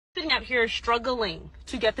Sitting out here struggling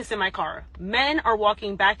to get this in my car. Men are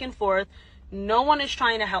walking back and forth. No one is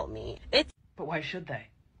trying to help me. But why should they?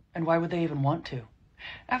 And why would they even want to?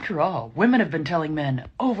 After all, women have been telling men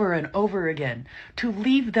over and over again to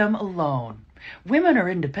leave them alone. Women are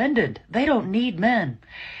independent. They don't need men.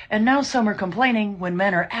 And now some are complaining when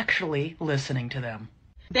men are actually listening to them.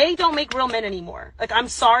 They don't make real men anymore. Like, I'm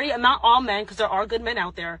sorry, I'm not all men, because there are good men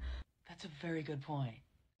out there. That's a very good point.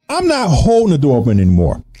 I'm not holding the door open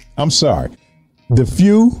anymore. I'm sorry. The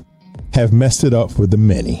few have messed it up for the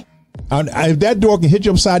many. If that door can hit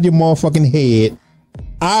you upside your motherfucking head,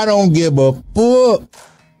 I don't give a fuck.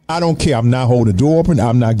 I don't care. I'm not holding the door open.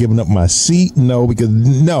 I'm not giving up my seat. No, because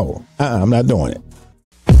no, I'm not doing it.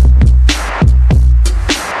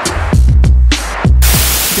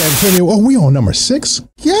 Oh, we on number 6?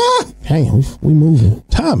 Yeah. Damn, we moving.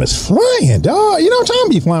 Time is flying, dog. You know, time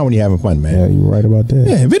be flying when you're having fun, man. Yeah, you're right about that.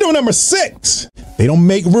 Yeah, video number 6. They don't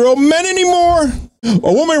make real men anymore.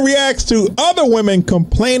 A woman reacts to other women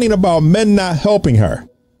complaining about men not helping her.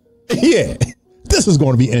 Yeah, this is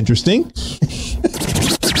going to be interesting.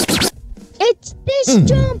 It's this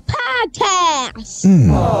JAWN podcast.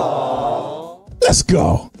 Let's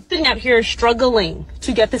go. Sitting out here struggling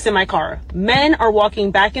to get this in my car. Men are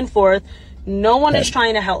walking back and forth. No one is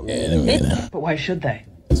trying to help me. But why should they?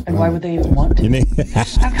 And why would they even want to?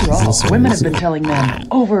 After all, women have been telling men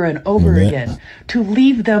over and over again to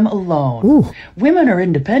leave them alone. Ooh. Women are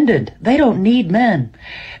independent. They don't need men.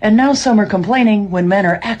 And now some are complaining when men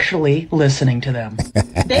are actually listening to them.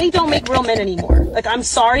 They don't make real men anymore. Like, I'm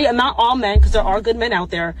sorry, I'm not all men, because there are good men out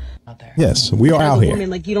there. Yes, we are out here. Women,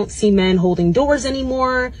 like, you don't see men holding doors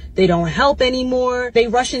anymore. They don't help anymore. They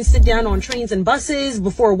rush and sit down on trains and buses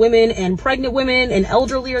before women and pregnant women and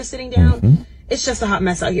elderly are sitting down. It's just a hot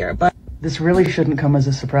mess out here. But this really shouldn't come as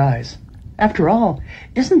a surprise. After all,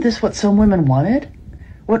 isn't this what some women wanted?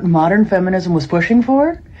 What modern feminism was pushing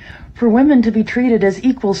for? For women to be treated as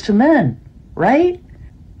equals to men, right?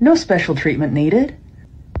 No special treatment needed.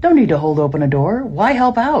 Don't need to hold open a door. Why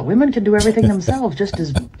help out? Women can do everything themselves just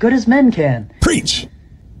as good as men can. Preach.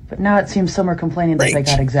 But now it seems some are complaining that they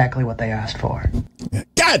got exactly what they asked for.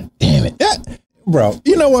 God damn it. Bro,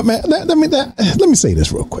 you know what, man? Let me say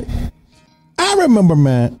this real quick. I remember,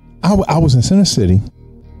 man, I was in Center City.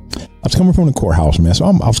 I was coming from the courthouse, man. So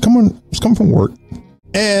I was coming from work.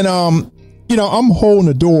 And, you know, I'm holding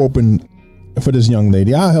the door open for this young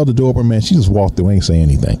lady. I held the door open, man. She just walked through, ain't say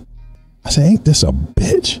anything. I said, ain't this a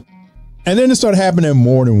bitch? And then it started happening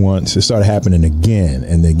more than once. It started happening again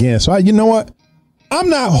and again. So you know what? I'm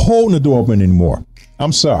not holding the door open anymore.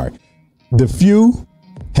 I'm sorry. The few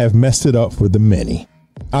have messed it up for the many.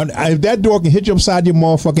 If that door can hit you upside your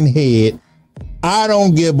motherfucking head, I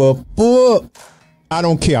don't give a fuck. I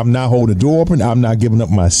don't care. I'm not holding the door open. I'm not giving up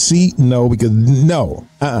my seat. No, because no,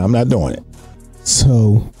 I'm not doing it.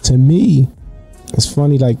 So to me, it's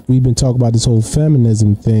funny, like we've been talking about this whole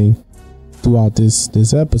feminism thing throughout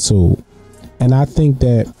this episode. And I think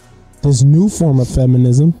that this new form of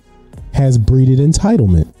feminism has breeded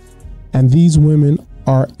entitlement. And these women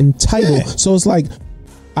are entitled. Yeah. So it's like,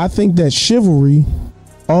 I think that chivalry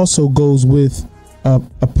also goes with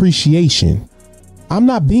appreciation. I'm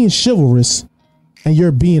not being chivalrous and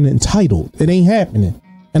you're being entitled. It ain't happening.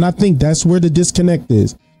 And I think that's where the disconnect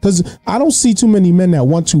is. Because I don't see too many men that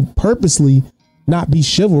want to purposely not be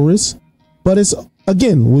chivalrous. But it's,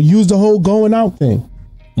 again, we'll use the whole going out thing.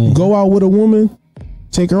 You go out with a woman,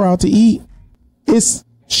 take her out to eat. It's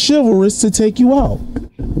chivalrous to take you out.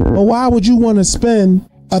 But why would you want to spend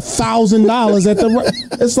 $1,000 at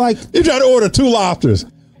the... It's like... You try to order 2 lobsters.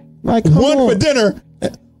 Like, one for dinner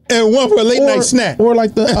and one for a late night snack. Or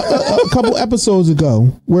like a couple episodes ago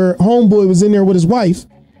where homeboy was in there with his wife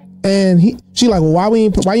and she like, well, why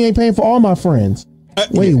you ain't paying for all my friends?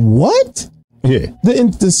 Wait, what? Yeah.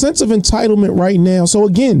 The sense of entitlement right now. So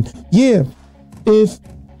again, yeah, if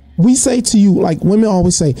we say to you, like women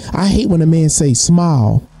always say, I hate when a man say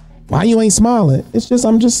smile. Why you ain't smiling? It's just,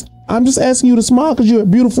 I'm just asking you to smile because you're a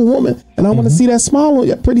beautiful woman and I want to see that smile,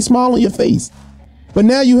 pretty smile on your face. But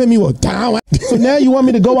now you hit me with down. So now you want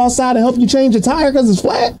me to go outside and help you change your tire because it's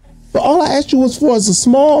flat? But all I asked you was for is a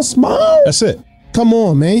small smile. That's it. Come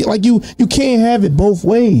on, man. Like you can't have it both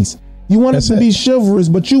ways. You want us to be chivalrous,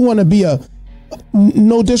 but you want to be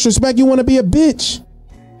no disrespect, you want to be a bitch.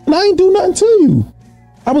 And I ain't do nothing to you.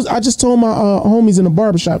 I just told my homies in the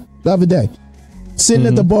barbershop the other day, sitting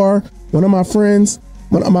at the bar, one of my friends,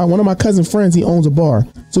 one of my cousin friends, he owns a bar.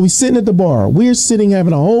 So we sitting at the bar. We're sitting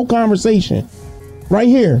having a whole conversation. Right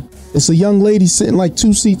here, it's a young lady sitting like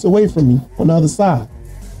 2 seats away from me on the other side.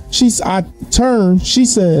 I turn, she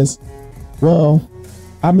says, well,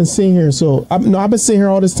 I've been sitting here. So I've been sitting here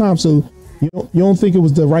all this time. So you don't think it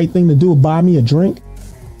was the right thing to do? Buy me a drink?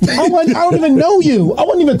 I don't even know you. I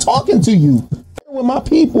wasn't even talking to you. With my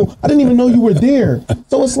people, I didn't even know you were there.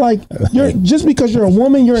 So it's like just because you're a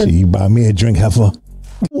woman, you buy me a drink, heifer.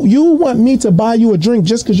 You want me to buy you a drink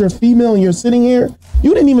just because you're female and you're sitting here?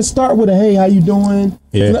 You didn't even start with a hey, how you doing?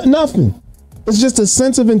 Yeah. Nothing. It's just a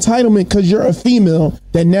sense of entitlement because you're a female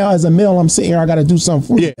that now as a male I'm sitting here, I gotta do something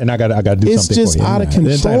for you. Yeah, and I gotta do it's something. It's just for you. out of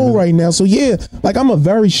control right now. So yeah, like I'm a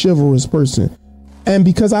very chivalrous person. And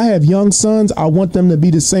because I have young sons, I want them to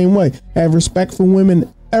be the same way. Have respect for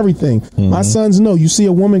women, everything. My sons know you see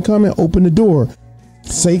a woman coming, open the door.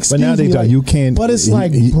 Say excuse but nowadays, me. Like, you can't. But it's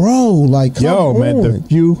like, bro, like, come on. Man, the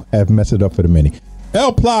few have messed it up for the many.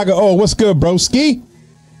 El Plaga, oh, what's good, broski?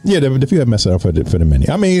 Yeah, the few have messed it up for the many.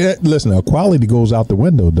 I mean, listen, equality goes out the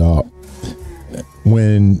window, dog.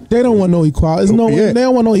 When they don't want no equality, they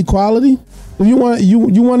don't want no equality. If you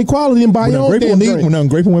want equality, then buy your own damn drink. When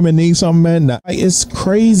ungrateful women need something, man, like, it's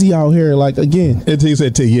crazy out here. Like again, he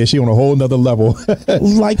said to yeah, she on a whole nother level.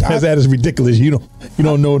 Like that is ridiculous. You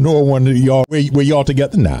don't know no one y'all where y'all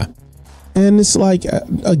together now. And it's like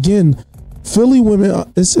again, Philly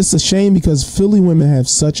women. It's a shame because Philly women have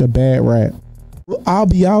such a bad rap. I'll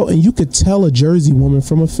be out and you could tell a Jersey woman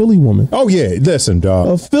from a Philly woman. Oh yeah, listen, dog.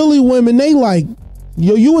 A Philly women, they like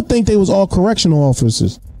you would think they was all correctional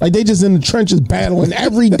officers. Like they just in the trenches battling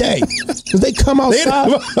every day. Cause they come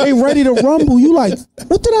outside, they ready to rumble. You like,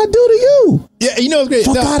 what did I do to you? Yeah, you know it's great.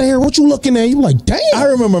 Fuck out of here. What you looking at? You like, damn. I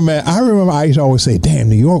remember I used to always say, damn,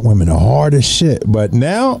 New York women are hard as shit. But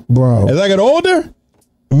now, bro, as I get older,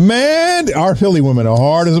 man, our Philly women are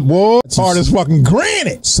hard as fucking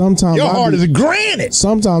granite. Sometimes you're hard as granite.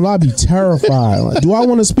 Sometimes I'd be terrified. Like, do I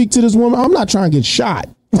want to speak to this woman? I'm not trying to get shot.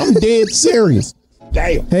 I'm dead serious.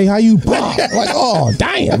 Damn. Hey, how you like, oh,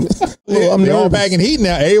 damn. Well, I'm all packing heat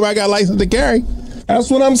now. Everybody got license to carry. That's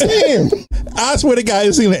what I'm saying. I swear to God,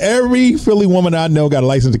 it seems like every Philly woman I know got a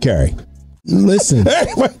license to carry. Listen.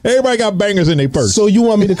 Everybody got bangers in their purse. So you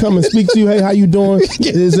want me to come and speak to you? Hey, how you doing?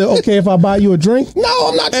 Is it okay if I buy you a drink? No,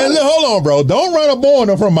 I'm not. And hold on, bro. Don't run up on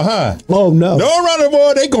them from behind. Oh, no. Don't run up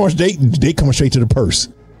on them. They coming straight to the purse.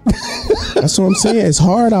 That's what I'm saying. It's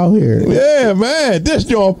hard out here. Yeah, man. This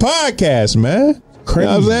your podcast, man. Crazy. You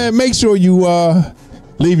know what I'm saying? Make sure you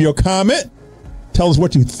leave your comment. Tell us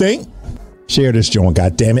what you think. Share this joint,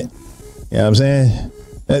 goddammit. You know what I'm saying?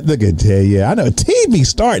 Look at Tay. Yeah, I know. T be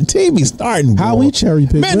starting. How we cherry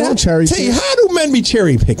pick? Man, we don't cherry pick. How do men be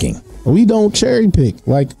cherry picking? We don't cherry pick.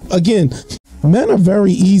 Like, again, men are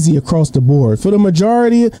very easy across the board. For the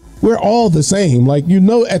majority, we're all the same. Like,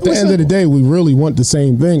 at the end of the day, we really want the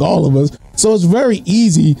same thing, all of us. So it's very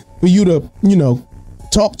easy for you to,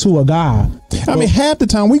 talk to a guy. I mean, half the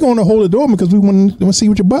time we going to hold the door because we want to see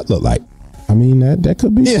what your butt look like. I mean, that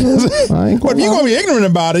could be true. But if you're going to be ignorant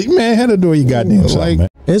about it, man, head the door you goddamn self, man.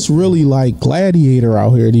 It's really like Gladiator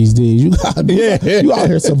out here these days. You out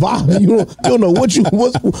here surviving. You don't know what's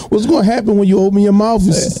going to happen when you open your mouth.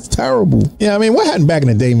 It's terrible. Yeah, I mean, what happened back in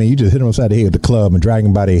the day, man? You just hit them upside the head at the club and drag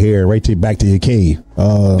them by their hair right back to your cave.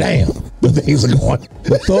 Damn, the things are going.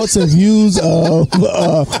 The thoughts and views of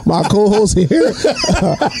my co-host here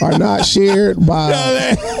are not shared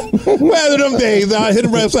by. Well, them days, I hit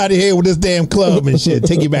them right upside the head with this damn club and shit.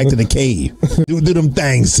 Take you back to the cave. Do them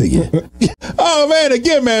things to you. Oh man,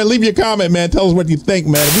 again, man, leave your comment, man. Tell us what you think,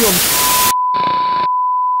 man.